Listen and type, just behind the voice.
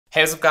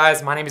Hey, what's up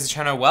guys, my name is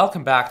Cherno,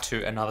 welcome back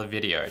to another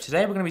video.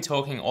 Today we're going to be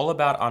talking all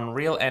about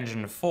Unreal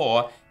Engine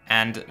 4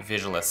 and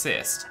Visual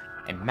Assist.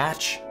 A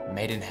match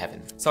made in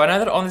heaven. So I know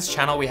that on this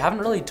channel we haven't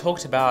really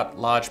talked about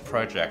large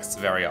projects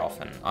very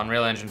often,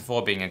 Unreal Engine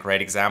 4 being a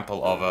great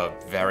example of a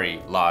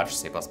very large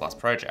C++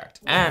 project.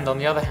 And on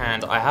the other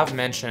hand, I have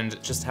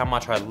mentioned just how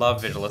much I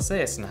love Visual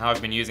Assist and how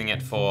I've been using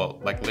it for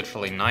like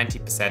literally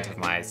 90% of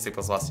my C++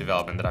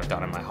 development that I've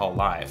done in my whole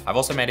life. I've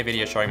also made a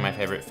video showing my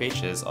favorite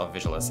features of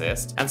Visual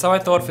Assist. And so I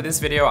thought for this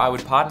video I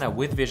would partner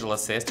with Visual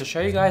Assist to show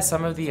you guys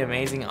some of the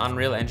amazing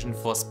Unreal Engine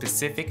 4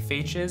 specific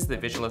features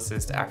that Visual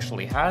Assist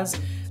actually has,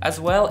 as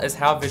well as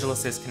how Visual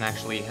Assist can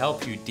actually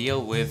help you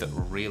deal with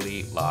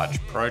really large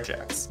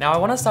projects. Now I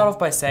want to start off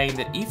by saying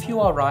that if you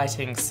are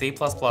writing C++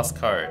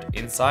 code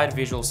inside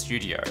Visual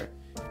Studio,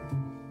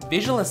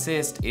 Visual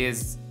Assist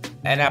is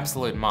an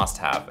absolute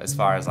must-have as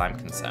far as I'm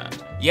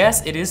concerned.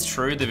 Yes, it is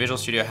true the Visual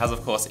Studio has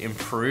of course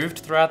improved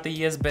throughout the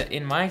years, but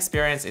in my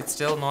experience it's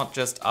still not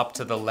just up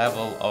to the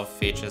level of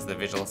features that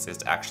Visual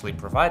Assist actually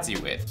provides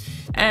you with.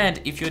 And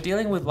if you're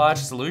dealing with large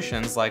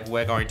solutions like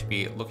we're going to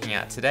be looking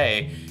at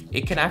today,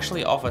 it can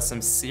actually offer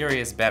some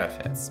serious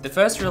benefits. The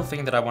first real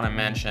thing that I want to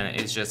mention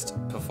is just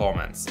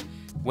performance.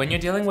 When you're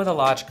dealing with a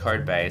large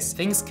code base,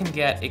 things can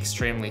get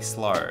extremely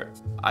slow.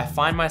 I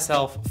find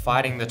myself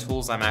fighting the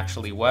tools I'm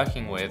actually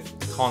working with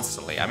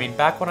constantly. I mean,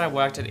 back when I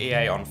worked at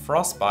EA on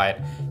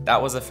Frostbite,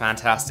 that was a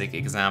fantastic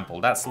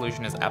example. That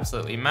solution is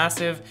absolutely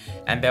massive,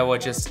 and there were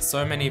just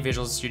so many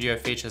Visual Studio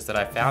features that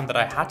I found that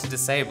I had to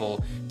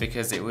disable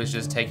because it was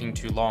just taking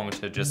too long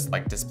to just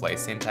like display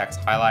syntax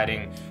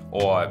highlighting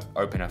or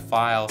open a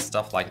file,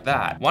 stuff like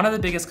that. One of the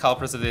biggest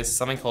culprits of this is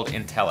something called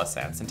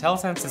Intellisense.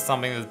 Intellisense is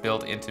something that's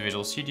built into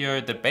Visual Studio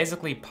that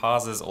basically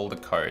parses all the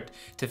code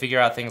to figure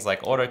out things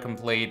like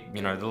autocomplete,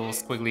 you know, the little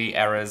squiggly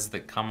errors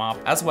that come up,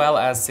 as well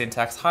as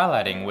syntax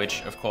highlighting,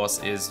 which of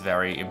course is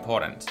very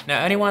important.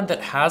 Now, anyone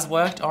that has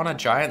worked on a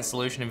giant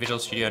solution in Visual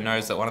Studio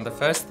knows that one of the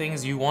first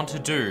things you want to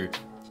do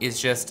is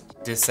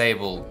just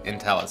disable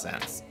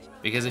Intellisense.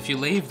 Because if you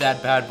leave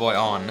that bad boy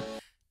on,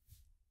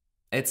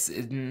 it's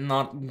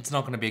not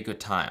going to be a good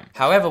time.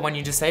 However, when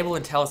you disable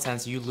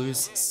Intellisense, you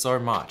lose so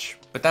much.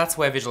 But that's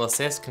where Visual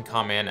Assist can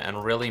come in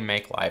and really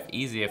make life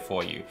easier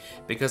for you.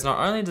 Because not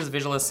only does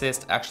Visual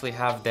Assist actually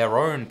have their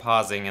own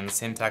parsing and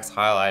syntax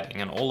highlighting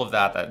and all of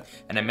that,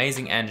 an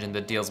amazing engine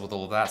that deals with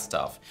all of that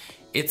stuff,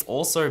 it's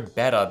also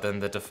better than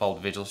the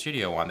default Visual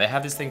Studio one. They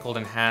have this thing called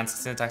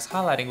enhanced syntax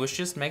highlighting, which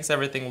just makes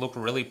everything look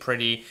really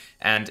pretty,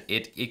 and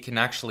it can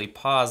actually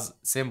parse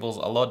symbols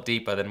a lot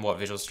deeper than what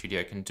Visual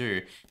Studio can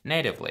do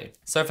natively.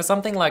 So for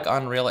something like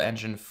Unreal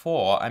Engine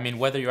 4, I mean,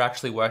 whether you're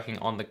actually working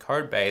on the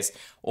code base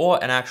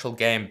or an actual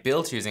game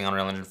built using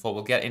Unreal Engine 4,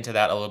 we'll get into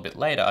that a little bit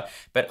later,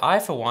 but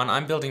for one,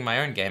 I'm building my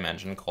own game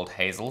engine called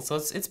Hazel, so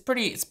it's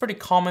pretty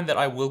common that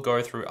I will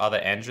go through other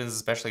engines,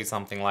 especially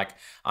something like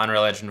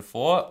Unreal Engine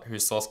 4,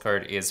 whose source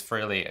code is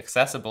freely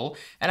accessible,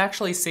 and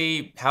actually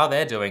see how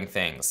they're doing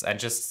things and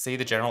just see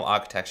the general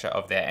architecture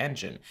of their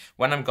engine.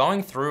 When I'm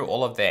going through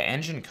all of their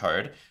engine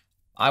code,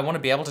 I want to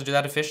be able to do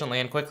that efficiently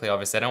and quickly.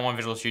 Obviously, I don't want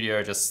Visual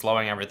Studio just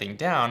slowing everything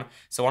down.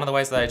 So one of the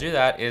ways that I do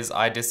that is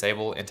I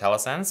disable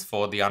Intellisense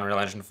for the Unreal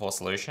Engine 4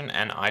 solution,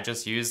 and I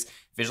just use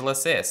Visual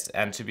Assist.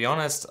 And to be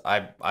honest,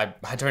 I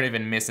don't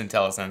even miss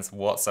Intellisense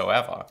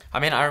whatsoever. I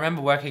mean, I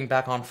remember working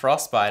back on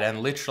Frostbite,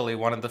 and literally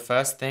one of the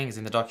first things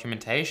in the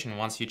documentation,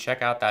 once you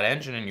check out that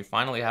engine and you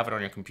finally have it on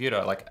your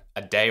computer, like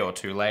a day or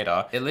two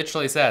later, it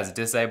literally says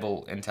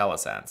disable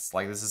Intellisense.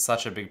 Like, this is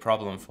such a big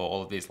problem for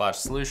all of these large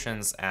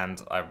solutions,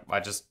 and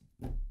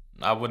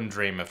I wouldn't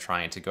dream of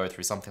trying to go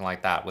through something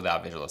like that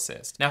without Visual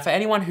Assist. Now, for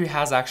anyone who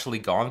has actually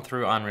gone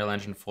through Unreal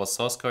Engine 4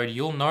 source code,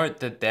 you'll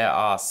note that there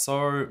are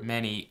so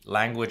many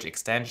language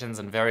extensions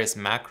and various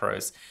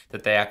macros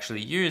that they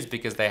actually use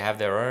because they have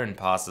their own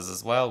parsers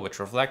as well, which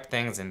reflect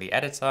things in the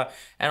editor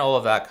and all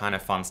of that kind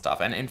of fun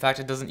stuff. And in fact,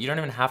 you don't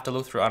even have to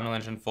look through Unreal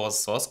Engine 4's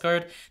source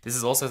code. This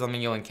is also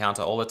something you'll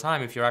encounter all the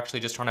time if you're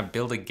actually just trying to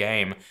build a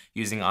game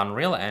using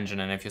Unreal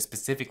Engine and if you're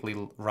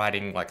specifically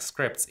writing like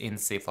scripts in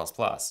C++.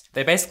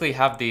 They basically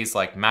have these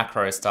like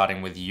macros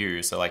starting with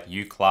U, so like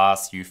U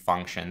class, U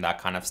function, that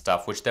kind of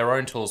stuff, which their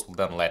own tools will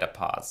then later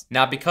parse.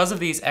 Now, because of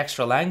these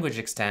extra language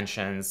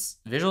extensions,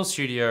 Visual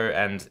Studio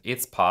and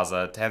its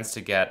parser tends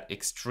to get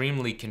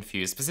extremely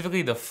confused,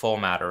 specifically the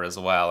formatter as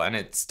well, and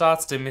it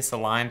starts to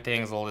misalign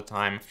things all the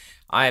time.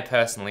 I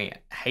personally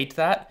hate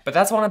that, but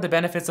that's one of the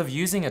benefits of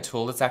using a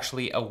tool that's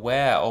actually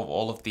aware of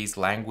all of these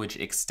language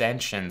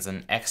extensions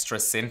and extra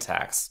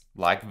syntax,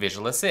 like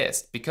Visual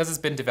Assist. Because it's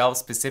been developed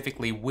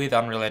specifically with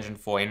Unreal Engine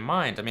 4 in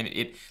mind, I mean,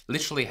 it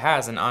literally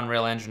has an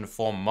Unreal Engine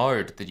 4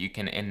 mode that you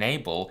can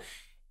enable.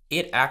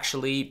 It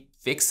actually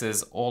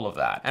fixes all of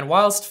that. And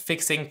whilst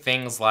fixing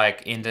things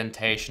like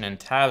indentation and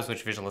tabs,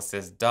 which Visual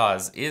Assist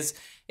does, is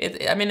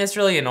I mean, it's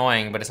really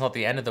annoying, but it's not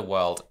the end of the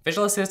world.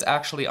 Visual Assist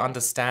actually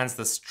understands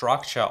the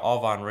structure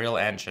of Unreal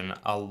Engine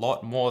a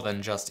lot more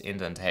than just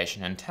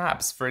indentation and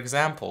tabs. For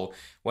example,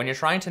 when you're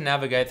trying to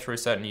navigate through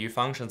certain new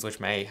functions which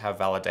may have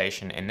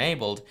validation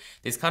enabled,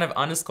 these kind of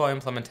underscore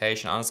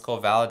implementation, underscore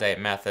validate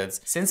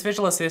methods, since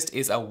Visual Assist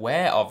is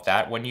aware of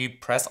that, when you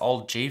press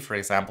Alt-G, for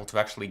example, to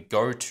actually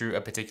go to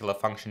a particular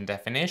function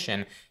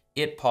definition,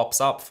 it pops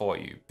up for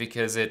you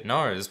because it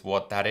knows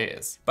what that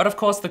is. But of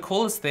course, the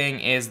coolest thing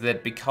is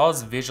that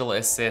because Visual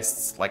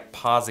Assist's like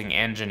parsing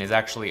engine is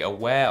actually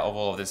aware of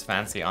all of this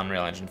fancy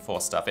Unreal Engine 4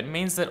 stuff, it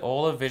means that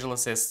all of Visual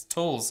Assist's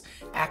tools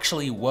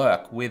actually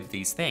work with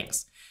these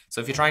things. So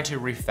if you're trying to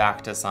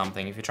refactor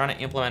something, if you're trying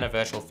to implement a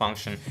virtual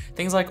function,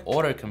 things like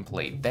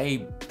autocomplete,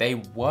 they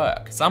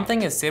work.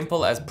 Something as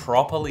simple as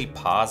properly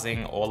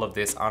parsing all of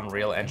this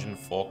Unreal Engine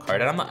 4 code,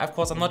 and of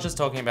course I'm not just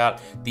talking about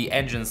the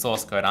engine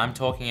source code, I'm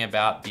talking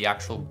about the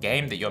actual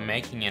game that you're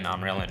making in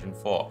Unreal Engine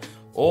 4.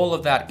 All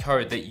of that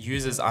code that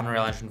uses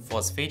Unreal Engine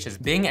 4's features,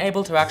 being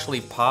able to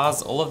actually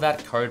parse all of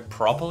that code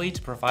properly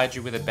to provide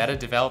you with a better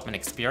development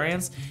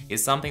experience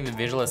is something that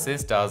Visual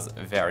Assist does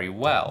very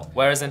well.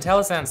 Whereas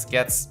Intellisense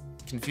gets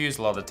confused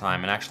a lot of the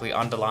time and actually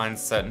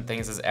underlines certain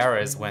things as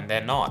errors when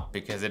they're not,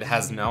 because it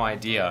has no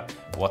idea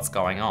what's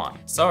going on.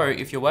 So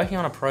if you're working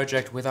on a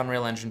project with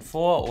Unreal Engine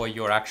 4, or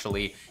you're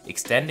actually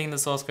extending the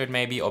source code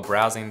maybe, or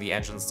browsing the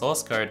engine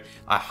source code,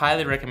 I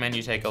highly recommend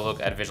you take a look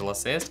at Visual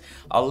Assist.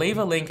 I'll leave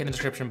a link in the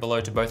description below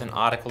to both an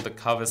article that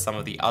covers some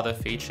of the other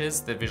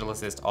features that Visual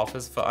Assist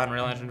offers for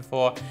Unreal Engine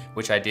 4,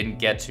 which I didn't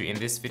get to in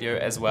this video,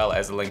 as well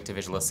as a link to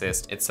Visual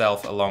Assist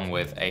itself, along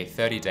with a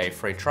 30-day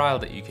free trial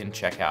that you can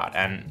check out.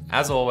 And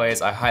as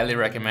always, I highly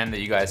recommend that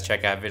you guys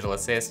check out Visual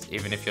Assist,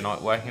 even if you're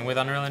not working with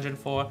Unreal Engine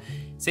 4.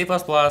 C++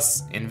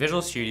 in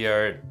Visual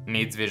Studio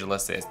needs Visual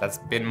Assist. That's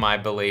been my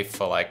belief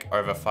for like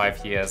over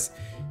 5 years,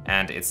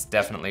 and it's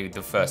definitely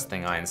the first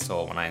thing I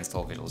install when I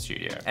install Visual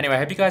Studio. Anyway, I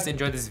hope you guys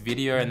enjoyed this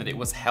video and that it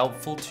was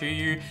helpful to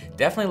you.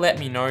 Definitely let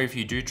me know if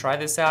you do try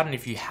this out and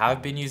if you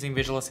have been using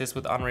Visual Assist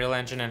with Unreal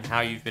Engine and how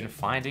you've been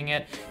finding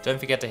it. Don't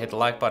forget to hit the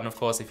like button, of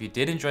course, if you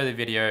did enjoy the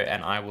video,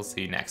 and I will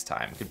see you next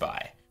time.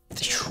 Goodbye.